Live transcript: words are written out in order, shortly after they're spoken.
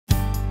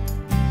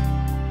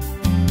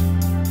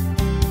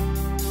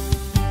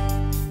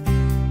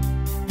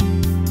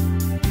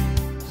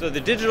So the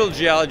Digital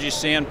Geology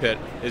Sandpit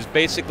is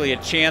basically a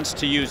chance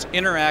to use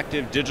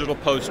interactive digital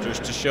posters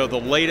to show the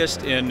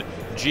latest in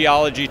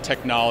geology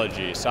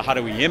technology. So how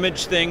do we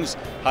image things,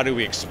 how do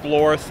we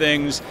explore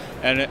things,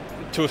 and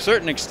to a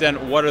certain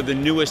extent, what are the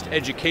newest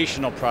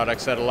educational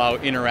products that allow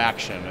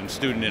interaction and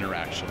student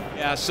interaction.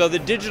 Yeah, so the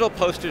digital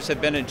posters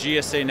have been at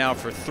GSA now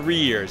for 3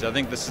 years. I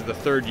think this is the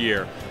 3rd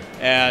year.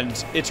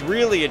 And it's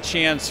really a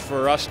chance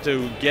for us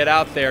to get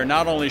out there,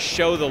 not only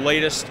show the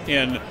latest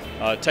in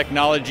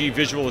technology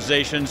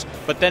visualizations,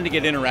 but then to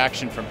get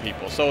interaction from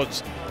people. So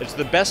it's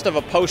the best of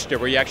a poster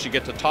where you actually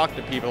get to talk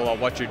to people about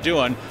what you're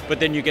doing,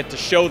 but then you get to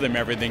show them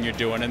everything you're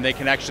doing, and they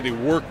can actually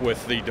work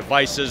with the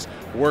devices,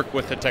 work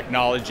with the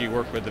technology,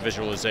 work with the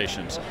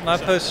visualizations. My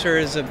poster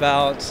is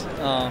about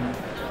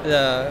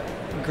the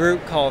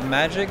group called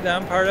MAGIC that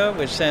I'm part of,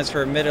 which stands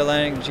for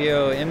Mid-Atlantic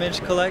Geo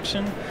Image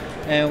Collection.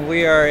 And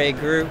we are a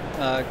group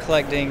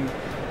collecting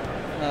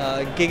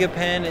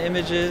gigapan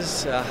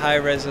images, high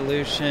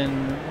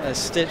resolution,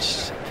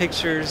 stitched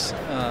pictures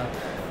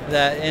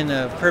that in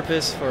a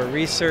purpose for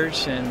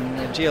research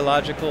and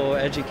geological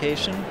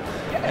education,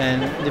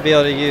 and to be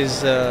able to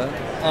use the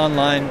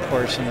online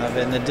portion of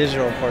it and the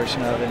digital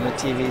portion of it and the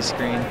TV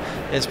screen.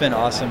 It's been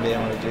awesome being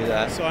able to do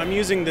that. So I'm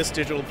using this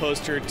digital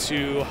poster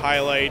to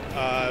highlight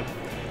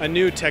a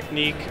new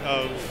technique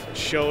of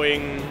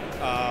showing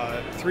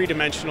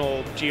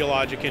three-dimensional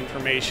geologic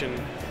information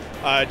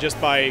just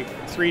by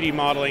 3D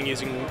modeling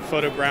using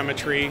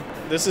photogrammetry.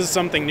 This is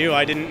something new.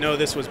 I didn't know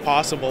this was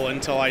possible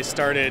until I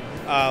started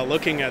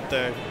looking at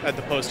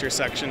the poster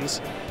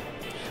sections.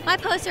 My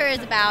poster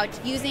is about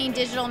using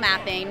digital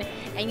mapping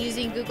and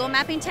using Google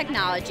mapping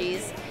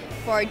technologies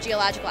for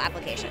geological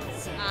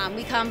applications.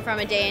 We come from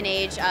a day and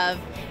age of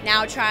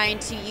now trying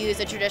to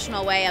use a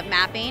traditional way of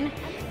mapping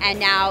and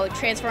now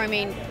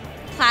transforming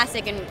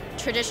classic and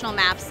traditional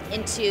maps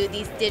into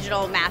these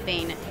digital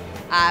mapping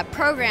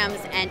programs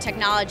and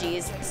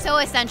technologies. So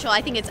essential.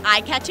 I think it's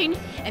eye-catching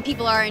and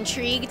people are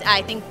intrigued,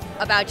 I think,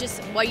 about just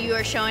what you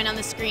are showing on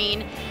the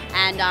screen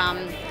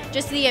and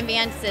just the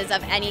advances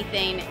of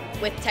anything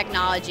with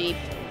technology.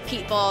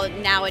 People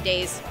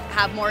nowadays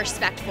have more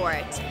respect for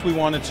it. We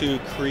wanted to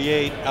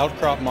create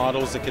outcrop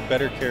models that could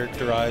better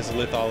characterize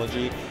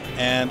lithology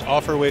and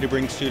offer a way to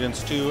bring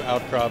students to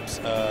outcrops,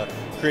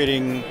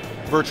 creating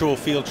virtual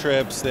field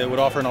trips that would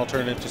offer an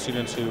alternative to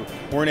students who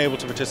weren't able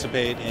to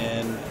participate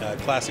in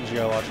classic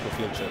geological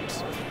field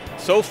trips.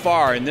 So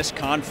far in this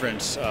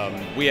conference,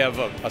 we have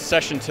a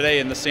session today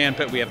in the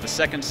Sandpit. We have the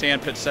second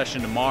Sandpit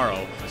session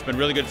tomorrow. It's been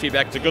really good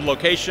feedback. It's a good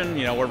location.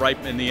 You know, we're right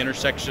in the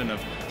intersection of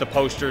the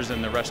posters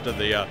and the rest of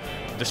the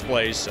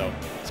displays, so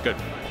it's good.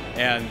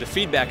 And the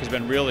feedback has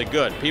been really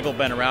good. People have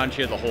been around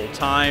here the whole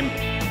time.